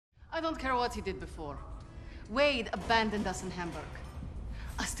I don't care what he did before. Wade abandoned us in Hamburg.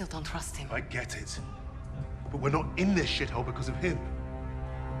 I still don't trust him. I get it. But we're not in this shithole because of him.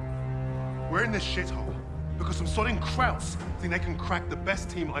 We're in this shithole because some sodding krauts think they can crack the best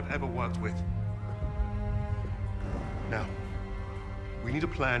team I've ever worked with. Now, we need a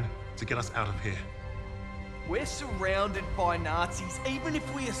plan to get us out of here. We're surrounded by Nazis. Even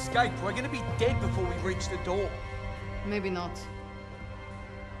if we escape, we're gonna be dead before we reach the door. Maybe not.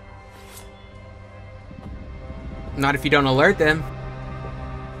 Not if you don't alert them.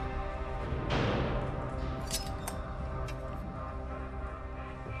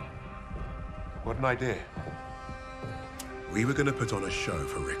 What an idea. We were gonna put on a show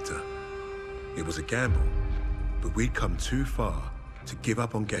for Richter. It was a gamble, but we'd come too far to give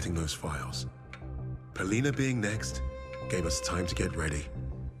up on getting those files. Polina being next gave us time to get ready.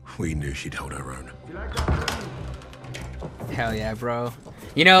 We knew she'd hold her own. Hell yeah, bro.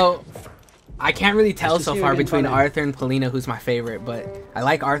 You know, I can't really tell so far between Arthur and Polina who's my favorite, but I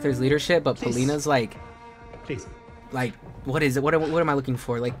like Arthur's leadership, but Polina's like, what is it? What am I looking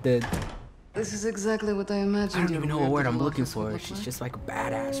for? Like the... This is exactly what I imagined. I don't even know what word I'm looking for. She's just like a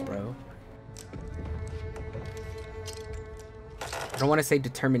badass, bro. I don't want to say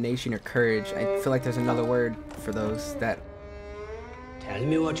determination or courage. I feel like there's another word for those that... Tell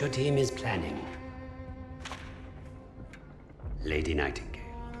me what your team is planning. Lady Nightingale.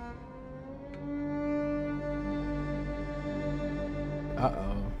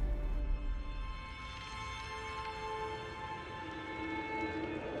 Uh-oh.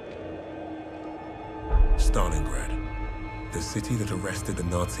 Stalingrad, the city that arrested the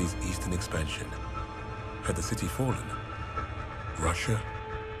Nazis' eastern expansion. Had the city fallen, Russia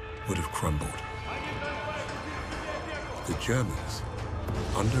would have crumbled. The Germans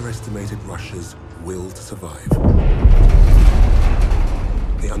underestimated Russia's will to survive.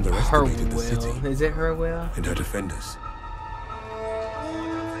 They underestimated the city. Is it her will? And her defenders.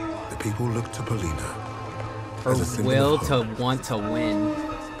 The people looked to Polina. Her will to want to win.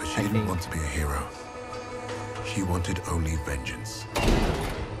 But she didn't want to be a hero. She wanted only vengeance.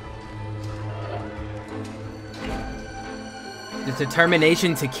 The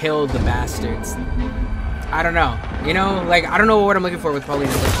determination to kill the bastards. I don't know. You know, like, I don't know what I'm looking for with Polina,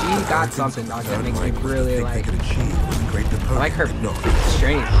 but she got something, dog, that makes me really like... I like her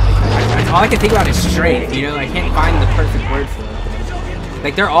strength. Like, all I can think about is strength, you know? I can't find the perfect word for it.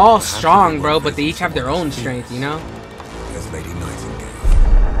 Like, they're all strong, bro, but they each have their own strength, you know? As Lady Nightingale.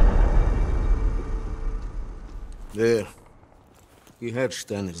 There. You heard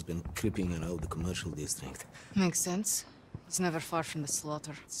Steiner's been creeping around the commercial district. Makes sense. He's never far from the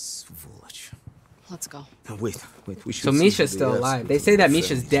slaughter. Svoloch. Let's go. Now, wait. We should. So Misha's still alive. They say that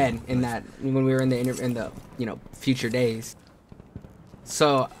Misha's dead in that when we were in the you know, future days.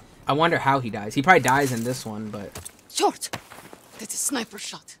 So I wonder how he dies. He probably dies in this one, but. Short. That's a sniper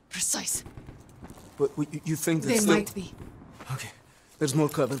shot. Precise. But you think that they still... might be. Okay. There's more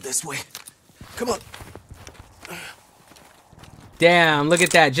cover this way. Come on. Damn, look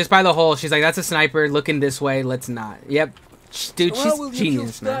at that. Just by the hole, she's like, that's a sniper looking this way. Let's not. Yep. Dude, she's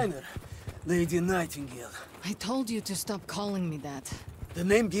genius, man. Lady Nightingale. I told you to stop calling me that. The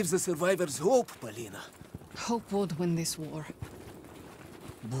name gives the survivors hope, Polina. Hope would win this war.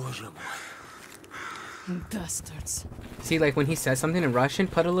 Боже мой. Bastards. See, like when he says something in Russian,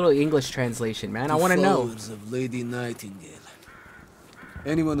 put a little English translation, man. I want to know. Followers of Lady Nightingale.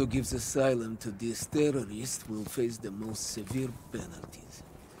 Anyone who gives asylum to this terrorist will face the most severe penalties.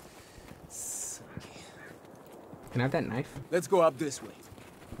 Can I have that knife? Let's go up this way.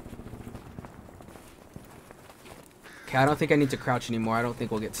 Okay, I don't think I need to crouch anymore. I don't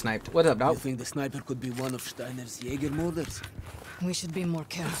think we'll get sniped. What's up, dog? You think the sniper could be one of Steiner's Jägermorders? We should be more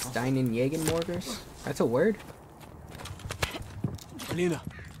careful. Steinen Jägenmorgers? That's a word? Polina,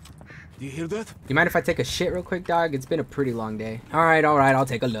 do you hear that? You mind if I take a shit real quick, dog? It's been a pretty long day. Alright, I'll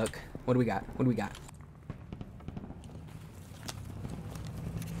take a look. What do we got? What do we got?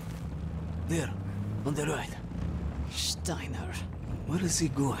 There, on the right. Steiner. Where is he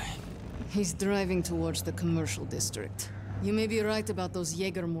going? He's driving towards the commercial district. You may be right about those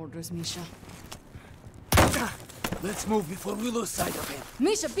Jägermorders, Misha. Let's move before we lose sight of him.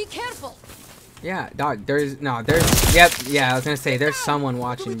 Misha, be careful! Yeah, dog, there's, yeah, I was gonna say, there's someone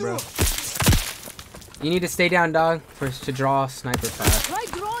watching, bro. You need to stay down, dog, to draw sniper fire. Try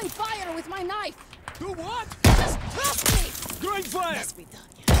drawing fire with my knife! Do what? Just trust me! Drawing fire! Must be done,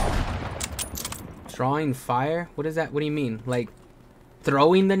 yeah. Drawing fire? What is that? What do you mean? Like,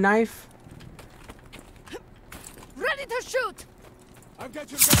 throwing the knife? Ready to shoot! I've got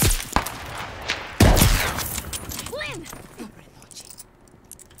your back. Flynn!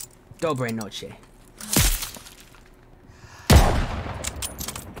 𝙎𝙀𝘼𝘾𝙃.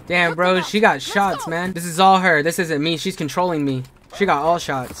 Damn, bro, she got shots, man. This is all her. This isn't me. She's controlling me. She got all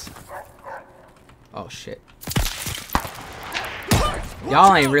shots. Oh, shit.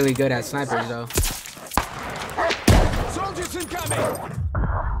 Y'all ain't really good at snipers, though.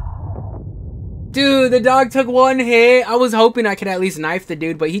 Dude, the dog took one hit. I was hoping I could at least knife the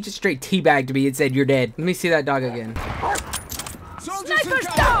dude, but he just straight teabagged me and said, "You're dead." Let me see that dog again. Sniper's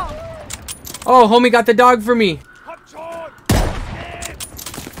down! Oh, homie got the dog for me.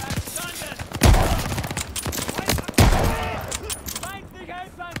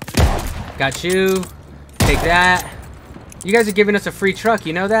 Got you. Take that. You guys are giving us a free truck,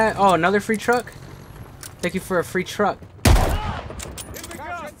 you know that? Oh, another free truck? Thank you for a free truck.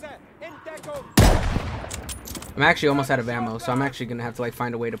 I'm actually almost out of ammo, so I'm actually gonna have to like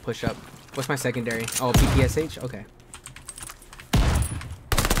find a way to push up. What's my secondary? Oh, PPSH? Okay.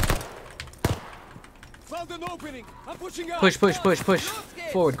 Push, push, push, push.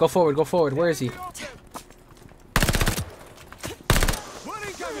 Forward, go forward, go forward. Where is he?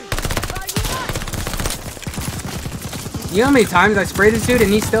 You know how many times I sprayed this dude and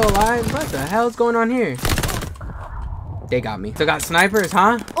he's still alive? What the hell is going on here? They got me. Still got snipers,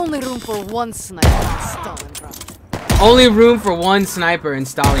 huh? Only room for one sniper in Stalingrad. Only room for one sniper in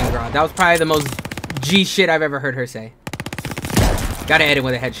Stalingrad. That was probably the most G shit I've ever heard her say. Gotta edit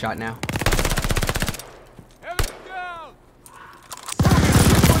with a headshot now.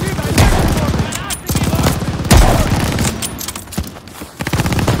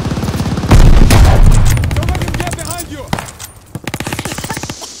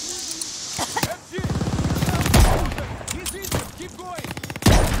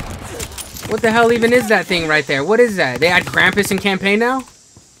 What the hell even is that thing right there? What is that? They add Krampus in campaign now?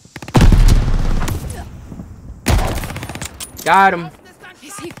 Got him.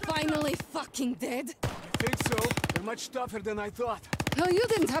 Is he finally fucking dead? I think so. They're much tougher than I thought. Well, you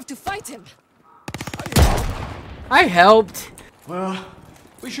didn't have to fight him. I helped. Well,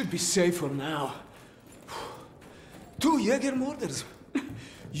 we should be safe for now. 2 𝙎𝙀𝙘𝙀.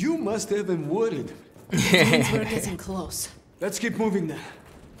 You must have been worried. We're getting close. Let's keep moving then.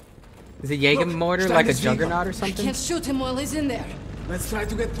 Is a Jaeger mortar like a juggernaut or I something? can't shoot him while he's in there. Let's try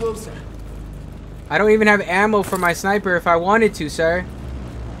to get closer. I don't even have ammo for my sniper if I wanted to, sir.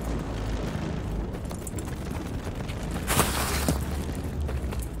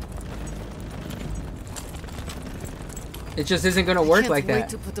 It just isn't gonna work like that. I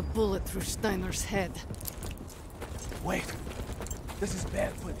can't wait to put a bullet through Steiner's head. Wait. This is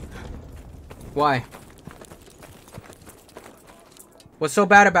bad for you. Why? What's so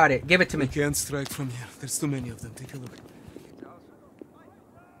bad about it? Give it to me. We can't strike from here. There's too many of them. Take a look.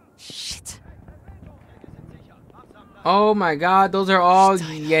 Shit. Oh my god, those are all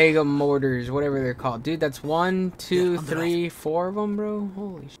Jaeger mortars, whatever they're called. Dude, that's 1, 2, 3, 4 of them, bro.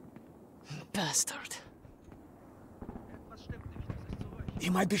 Holy shit. Bastard.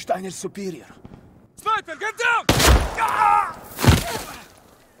 He might be Steiner's superior. Sniper, get down!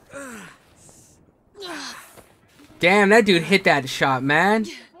 Damn, that dude hit that shot, man.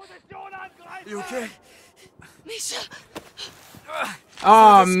 You okay? Misha,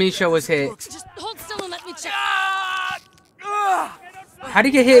 Oh, Misha was hit. just hold still and let me check. How'd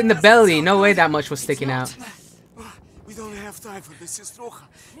he get hit in the belly? No way that much was sticking out. We don't have time for this. It's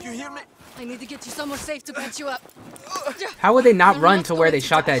𝙎𝙀𝙘𝙀. You hear me? I need to get you somewhere safe to patch you up. How would they not run to where they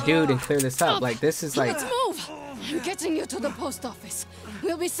shot that dude and clear this up? Like, this is like... Let's move. I'm getting you to the post office.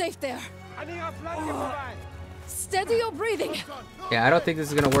 We'll be safe there. Steady your breathing. Yeah, I don't think this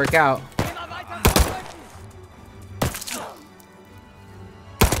is gonna work out.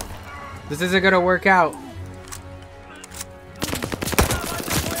 This isn't gonna work out.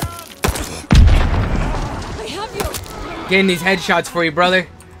 I have you. Getting these headshots for you, brother.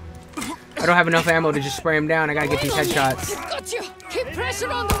 I don't have enough ammo to just spray him down. I gotta get these headshots. Got you. Keep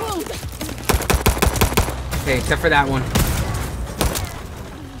pressure on the wound. Okay, except for that one.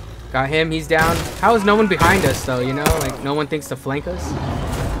 Got him, he's down. How is no one behind us though, you know? Like, no one thinks to flank us?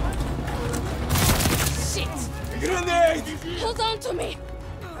 Shit. Grenade! Hold on to me.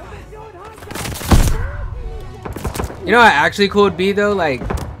 You know what actually cool would be though? Like...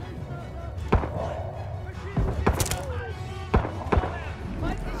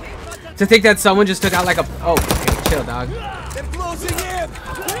 to think that someone just took out like a... Oh, okay, chill, dog. They're closing in!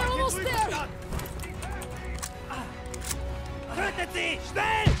 We're almost there.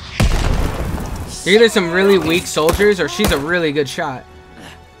 They're either some really weak soldiers or she's a really good shot.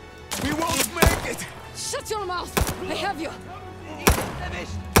 We won't make it! Shut your mouth. I have you.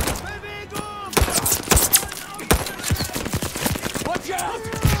 Watch out!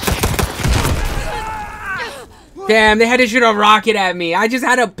 Damn, they had to shoot a rocket at me. I just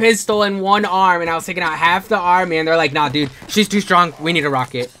had a pistol in one arm, and I was taking out half the army, and they're like, nah, dude, she's too strong. We need a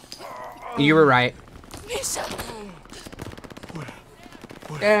rocket. You were right.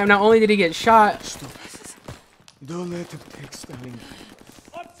 Damn, not only did he get shot. Don't let him take Stalin.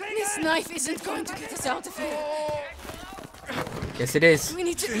 This knife isn't going to get us out of here. Yes, it is. We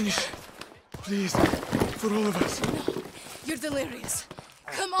need to Finish. Please, for all of us. No, you're delirious.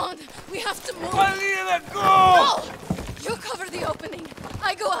 Come on, we have to move. Paulina, go! No! You cover the opening.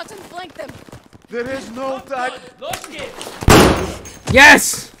 I go out and flank them. There is no time.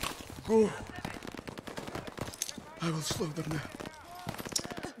 Yes! Go. I will slow them down.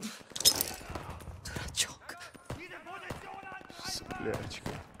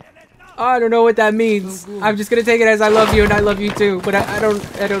 I don't know what that means. I'm just gonna take it as I love you and I love you too, but I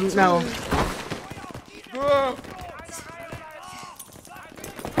don't know.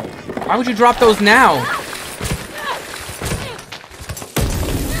 Why would you drop those now?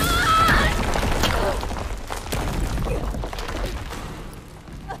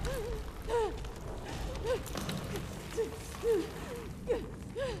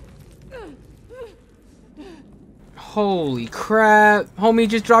 Holy crap. Homie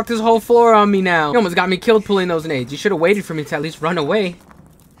just dropped his whole floor on me now. He almost got me killed pulling those nades. You should have waited for me to at least run away.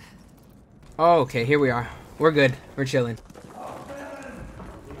 Oh, okay, here we are. We're good. We're chilling.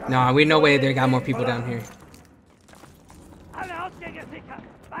 Nah, we no way they got more people down here.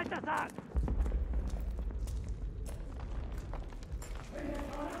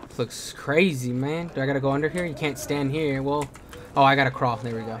 This looks crazy, man. Do I gotta go under here? You can't stand here. Well, oh, I gotta crawl.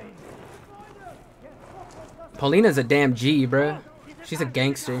 There we go. Paulina's a damn G, bruh. She's a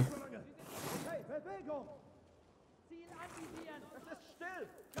gangster.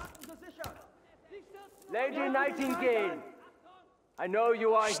 Lady Nightingale, I know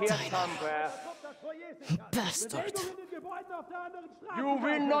you are here somewhere. Bastard. You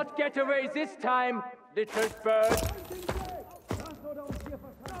will not get away this time, little bird.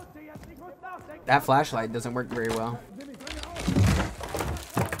 That flashlight doesn't work very well.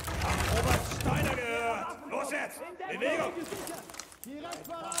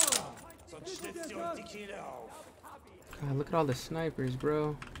 God, look at all the snipers,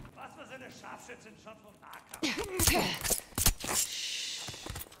 bro.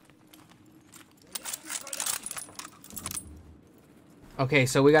 Okay,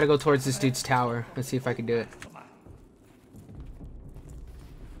 so we gotta go towards this dude's tower. Let's see if I can do it.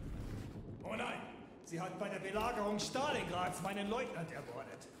 Oh nein, sie hat bei der Belagerung Stalingrads meinen Leutnant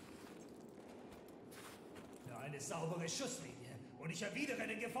ermordet. Nur eine saubere Schusslinie und ich erwidere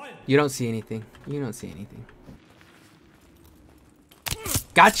den Gefallen. You don't see anything. You don't see anything.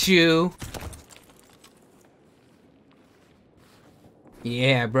 Got you.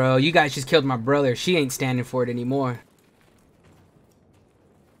 Yeah, bro. You guys just killed my brother. She ain't standing for it anymore.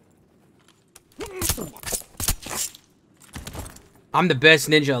 I'm the best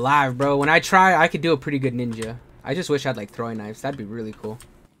ninja alive, bro. When I try, I could do a pretty good ninja. I just wish I had like throwing knives. That'd be really cool.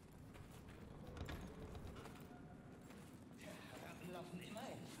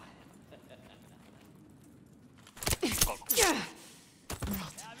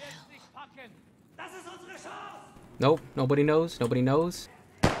 Nope, nobody knows. Nobody knows.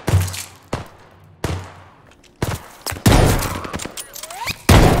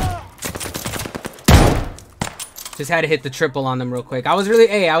 Just had to hit the triple on them real quick. I was really,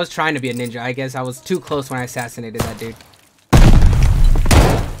 hey, I was trying to be a ninja. I guess I was too close when I assassinated that dude.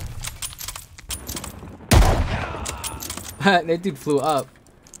 That dude flew up.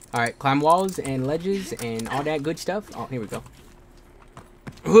 Alright, climb walls and ledges and all that good stuff. Oh, here we go.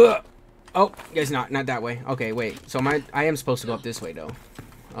 Oh, guess not that way. Okay, wait. So I am supposed to go up this way though.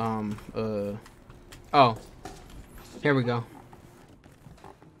 Oh. Here we go.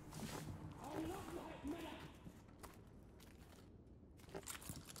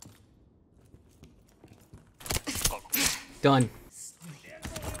 Done.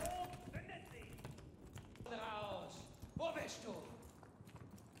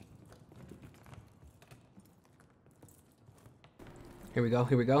 Here we go,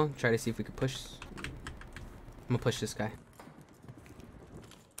 here we go. Try to see if we can push. I'm gonna push this guy.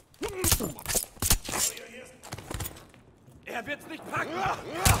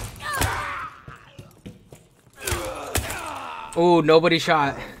 Oh, nobody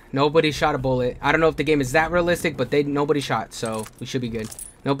shot. Nobody shot a bullet. I don't know if the game is that realistic, but nobody shot, so we should be good.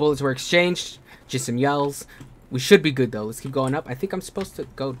 No bullets were exchanged, just some yells. We should be good though. Let's keep going up. I think I'm supposed to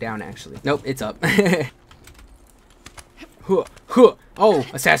go down actually. Nope, it's up. Oh,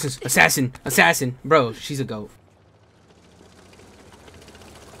 assassins, assassin. Bro, she's a goat.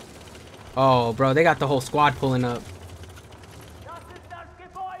 Oh, bro, they got the whole squad pulling up.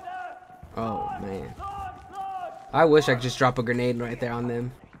 Oh, man. I wish I could just drop a grenade right there on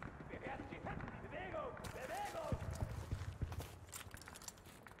them.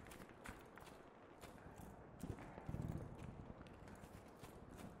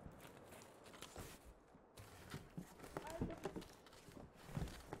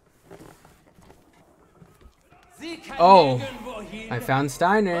 Oh, I found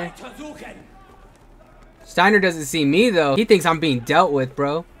Steiner. Steiner doesn't see me, though. He thinks I'm being dealt with,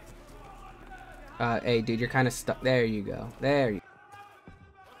 bro. Hey, dude, you're kind of stuck. There you go. There you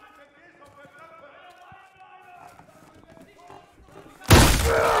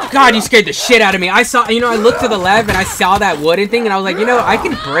God, you scared the shit out of me. I saw, you know, I looked to the left and I saw that wooden thing and I was like, you know, I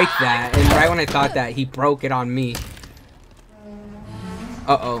can break that. And right when I thought that, he broke it on me.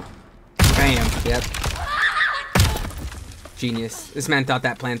 Uh-oh. Bam. Yep. Genius. This man thought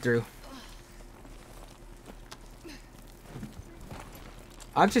that plan through.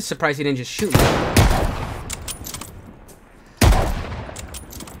 I'm just surprised he didn't just shoot me.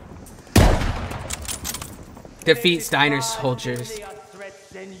 Defeat Steiner's soldiers.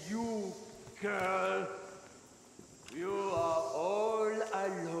 Than you, girl. You are all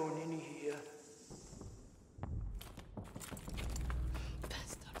alone in here.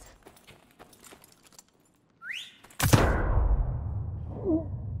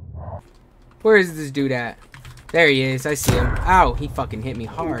 Where is this dude at? There he is. I see him. Ow, he fucking hit me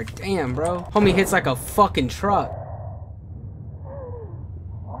hard. Damn, bro. Homie hits like a fucking truck.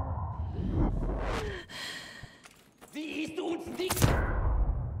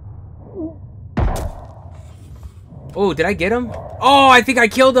 Oh, did I get him? Oh, I think I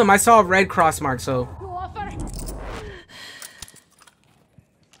killed him. I saw a red cross mark, so.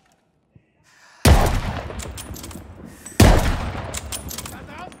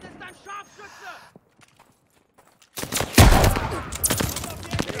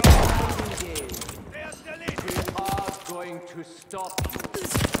 To stop you.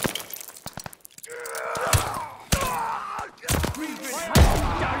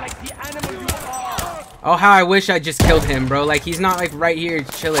 Oh, how I wish I just killed him, bro. Like, he's not, like, right here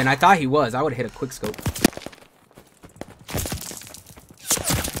chilling. I thought he was. I would have hit a quick scope.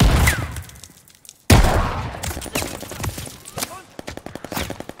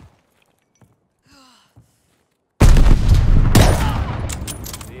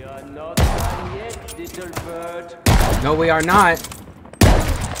 We are not done yet, little bird. No, we are not.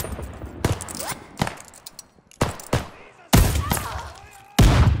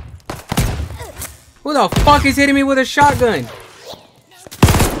 Who the fuck is hitting me with a shotgun?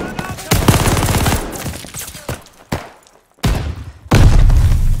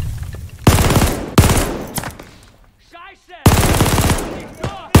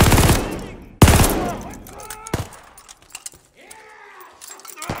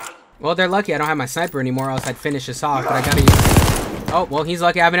 Well, they're lucky I don't have my sniper anymore, else I'd finish this off, but I gotta use... Oh, well, he's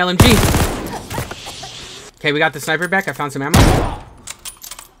lucky I have an LMG. Okay, we got the sniper back. I found some ammo.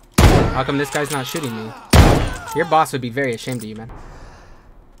 How come this guy's not shooting me? Your boss would be very ashamed of you, man.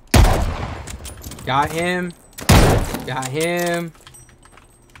 Got him. Got him.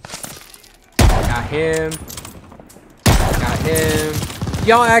 Got him. Got him.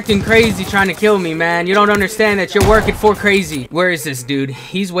 Y'all acting crazy trying to kill me, man. You don't understand that you're working for crazy. Where is this dude?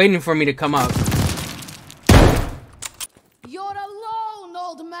 He's waiting for me to come up. You're alone,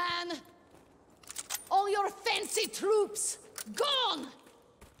 old man. All your fancy troops gone.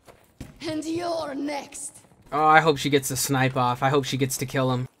 And you're next. Oh, I hope she gets the snipe off. I hope she gets to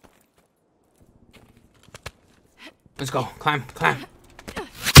kill him. Let's go. Climb, climb.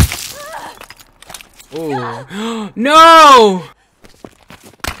 Oh. No!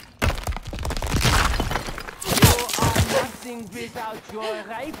 Without your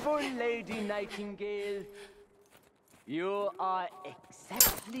rifle, Lady Nightingale. You are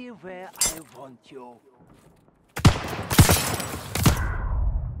exactly where I want you.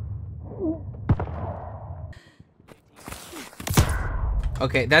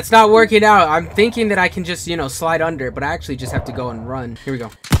 Okay, that's not working out. I'm thinking that I can just, you know, slide under, but I actually just have to go and run. Here we go.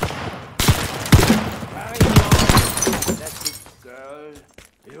 That's it, girl.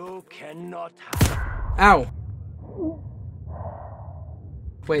 You cannot hide. Ow.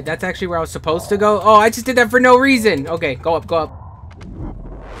 Wait, that's actually where I was supposed to go? Oh, I just did that for no reason. Okay, go up, go up.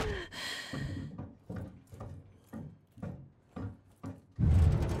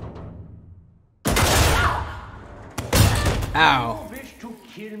 Ow. You wish to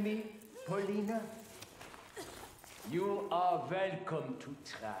kill me, Paulina? You are welcome to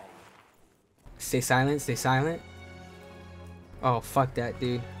try. Stay silent, stay silent. Oh, fuck that,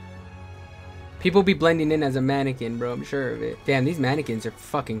 dude. People be blending in as a mannequin, bro. I'm sure of it. Damn, these mannequins are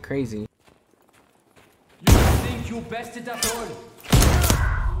fucking crazy. You think you bested us all?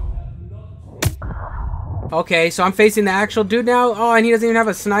 Okay, so I'm facing the actual dude now? Oh, and he doesn't even have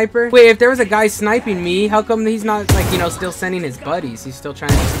a sniper? Wait, if there was a guy sniping me, how come he's not, like, you know, still sending his buddies? He's still trying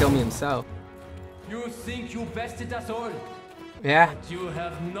to kill me himself. You think you bested us all? Yeah. But you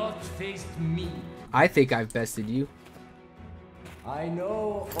have not faced me. I think I've bested you. I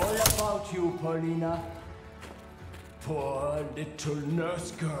know all about you, Paulina. Poor little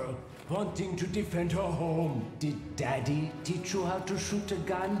nurse girl, wanting to defend her home. Did Daddy teach you how to shoot a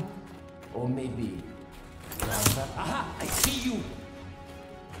gun? Or maybe... Aha! I see you!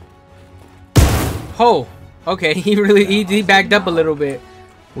 Oh! Okay, he backed up a little bit.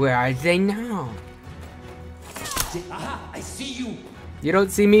 Where are they now? Aha! I see you! You don't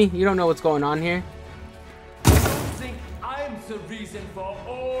see me? You don't know what's going on here? I'm the reason for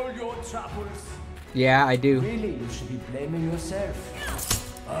all your troubles. Yeah, I do. Really, you should be blaming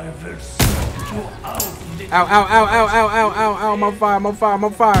yourself. I will sort you out, little... Ow, ow, ow, ow, ow, ow, ow, ow, I'm on fire, I'm on fire, I'm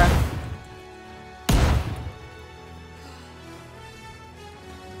on fire.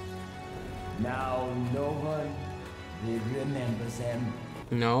 Now no one will remember them.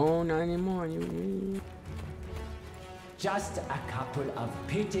 No, not anymore. You... Just a couple of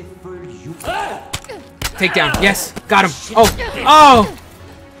pitiful you... Take down. Yes, got him. Oh, oh!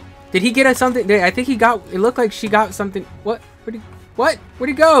 Did he get us something? I think he got. It looked like she got something. What? What? Where'd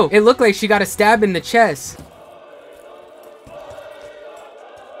he go? It looked like she got a stab in the chest.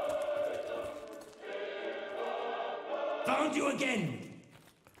 Found you again.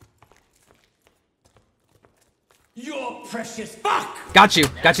 You're precious. Fuck. Got you.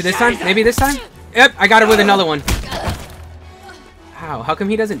 Got you this time? Maybe this time? Yep, I got her with another one. How come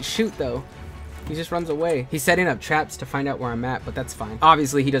he doesn't shoot though? He just runs away. He's setting up traps to find out where I'm at, but that's fine.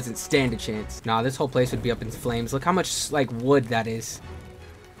 Obviously, he doesn't stand a chance. Nah, this whole place would be up in flames. Look how much, like, wood that is.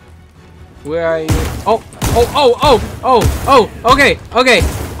 Where are you? Oh, oh, oh, oh, oh, oh, okay, okay,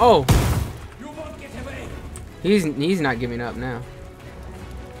 oh. You won't get away. He's not giving up now.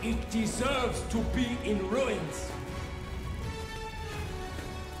 It deserves to be in ruins.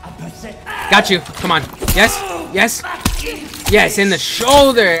 Got you. Come on. Yes. Yes. Yes, in the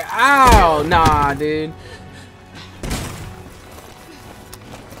shoulder. Ow. Nah, dude.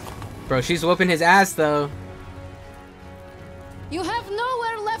 Bro, she's whooping his ass, though. You have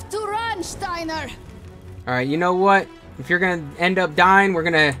nowhere left to run, Steiner. Alright, you know what? If you're gonna end up dying, we're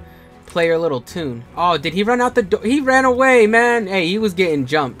gonna play your little tune. Oh, did he run out the door? He ran away, man. Hey, he was getting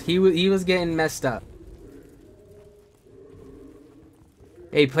jumped. He was getting messed up.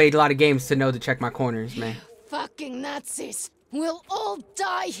 Hey, played a lot of games to know to check my corners, man. Fucking Nazis. We'll all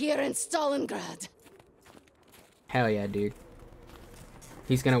die here in Stalingrad. Hell yeah, dude.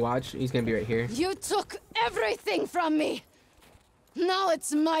 He's gonna watch. He's gonna be right here. You took everything from me. Now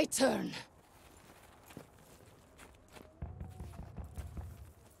it's my turn.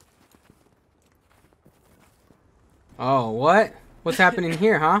 Oh, what? What's happening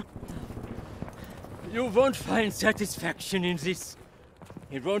here, huh? You won't find satisfaction in this.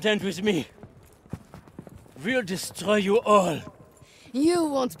 It won't end with me. We'll destroy you all. You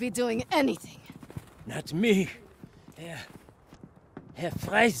won't be doing anything. Not me. Herr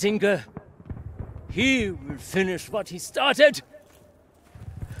Freisinger. He will finish what he started.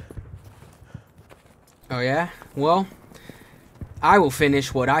 Oh yeah? Well, I will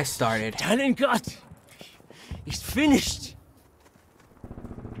finish what I started. Stalingrad is finished.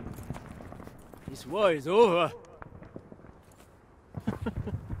 This war is over.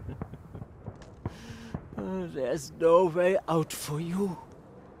 There's no way out for you.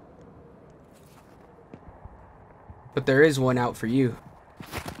 But there is one out for you.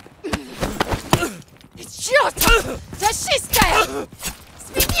 Черт! Фашистская!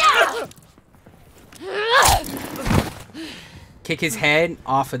 Свинья! Kick his head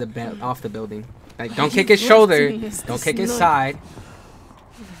off of the building. Like, don't kick his shoulder. Don't kick his side.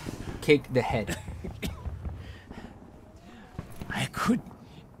 Kick the head. I could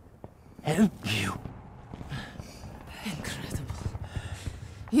help you. Incredible.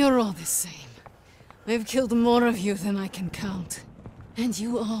 You're all the same. I've killed more of you than I can count. And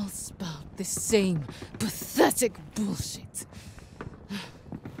you all spout the same pathetic bullshit.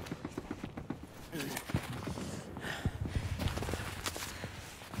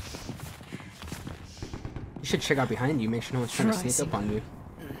 You should check out behind you, make sure no one's trying to sneak up on you.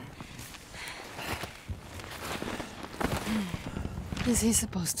 Is he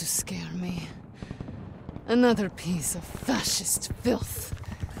supposed to scare me? Another piece of fascist filth.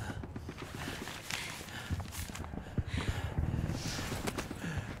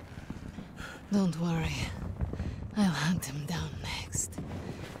 Don't worry. I'll hunt him down next.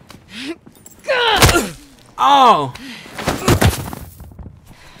 Oh!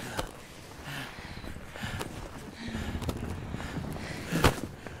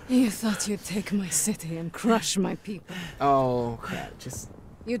 You thought you'd take my city and crush my people. Oh, crap. Just...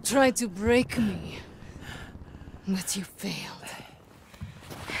 You tried to break me, but you failed.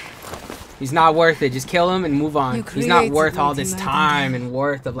 He's not worth it. Just kill him and move on. He's not worth all this Lady time Nightingale. and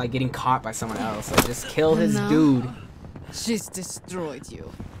worth of like getting caught by someone else. Like, just kill his now, dude. She's destroyed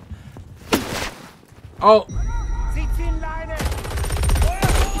you. Oh!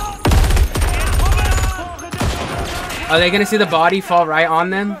 Are they gonna see the body fall right on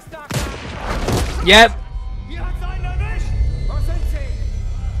them? Yep.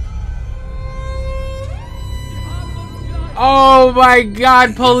 Oh my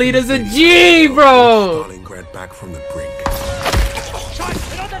god, Paulina's a G, bro! Stalingrad back from the brink.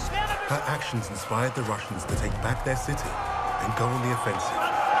 Her actions inspired the Russians to take back their city and go on the offensive.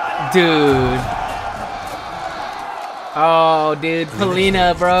 Dude. Oh, dude,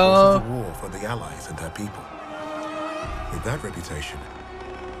 Paulina, bro. The war for the Allies and her people. With that reputation,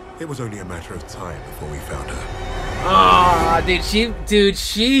 it was only a matter of time before we found her. Ah, dude,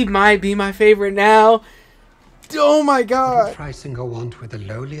 she might be my favorite now. Oh my god. What did Freisinger want with a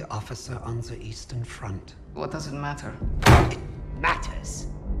lowly officer on the Eastern Front? What does it matter? It matters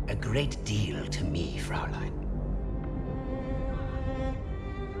a great deal to me, Fraulein.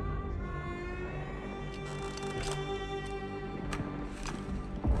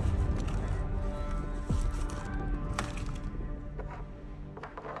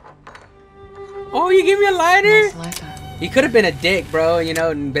 Oh, you gave me a lighter? Nice lighter. He could have been a dick, bro, you know,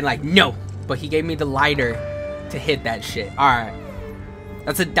 and been like, no. But he gave me the lighter to hit that shit. Alright.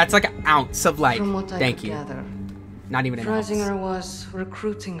 That's like an ounce of light. From what I Thank could you. gather, Not even an ounce. Freisinger was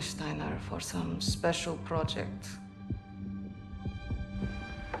recruiting Steiner for some special project.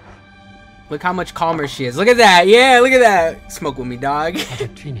 Look how much calmer she is. Look at that. Yeah, look at that. Smoke with me, dog.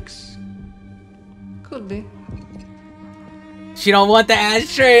 Phoenix. Could be. She don't want the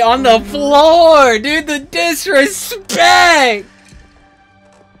ashtray on the floor, dude. The disrespect.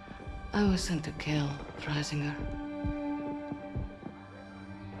 I was sent to kill Freisinger.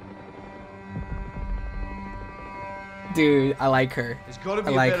 Dude, I like her. There's gotta I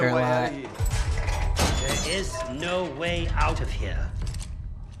be like a better her a way out lot. of here. There is no way out of here.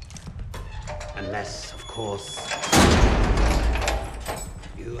 Unless, of course,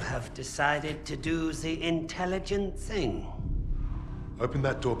 you have decided to do the intelligent thing. Open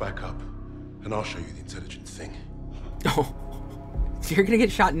that door back up, and I'll show you the intelligent thing. Oh, you're gonna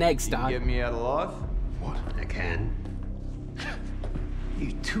get shot next, You can dog. get me out alive? What? I can.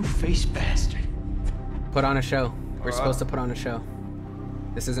 You two-faced bastard. Put on a show. We're Alright. supposed to put on a show.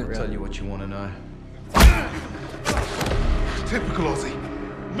 This isn't I'll real. tell you what you want to know. Typical Aussie.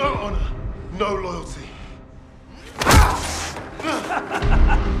 No honor, no loyalty.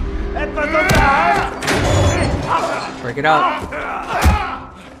 Break it up.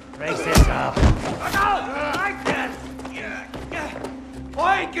 Raise this up.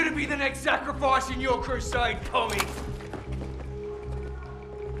 I ain't gonna be the next sacrifice in your crusade, Tommy.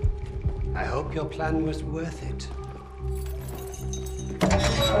 I hope your plan was worth it.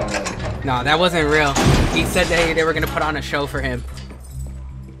 No, that wasn't real. He said they were gonna put on a show for him.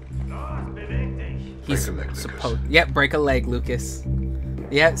 He's Break a leg, supposed. Yep, break a leg, Lucas.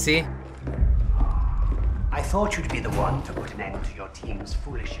 Yeah, see? I thought you'd be the one to put an end to your team's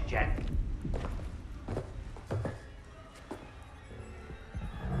foolish agenda.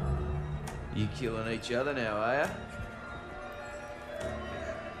 You killing each other now, are ya?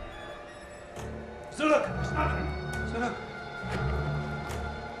 Zurück! Zurück!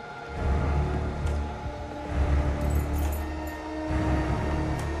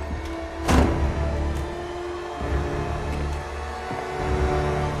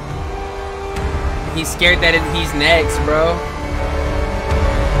 He's scared that he's next, bro.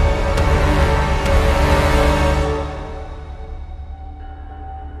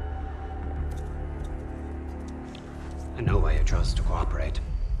 I know why you chose to cooperate.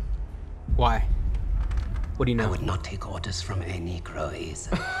 Why? What do you I know? would not take orders from a Negro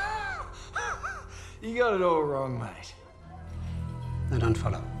either. You got it all wrong, mate. I don't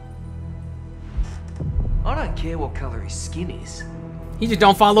follow. I don't care what color his skin is. He just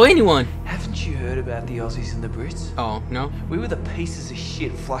don't follow anyone. Haven't you heard about the Aussies and the Brits? Oh, no? We were the pieces of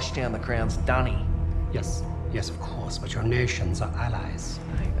shit flushed down the Crown's dunny. Yes, yes, of course, but your nations are allies.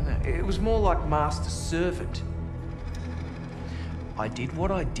 No, it was more like master-servant. I did what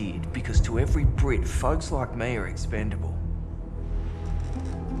I did because to every Brit, folks like me are expendable.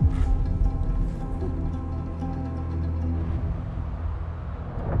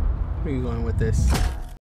 Where are you going with this?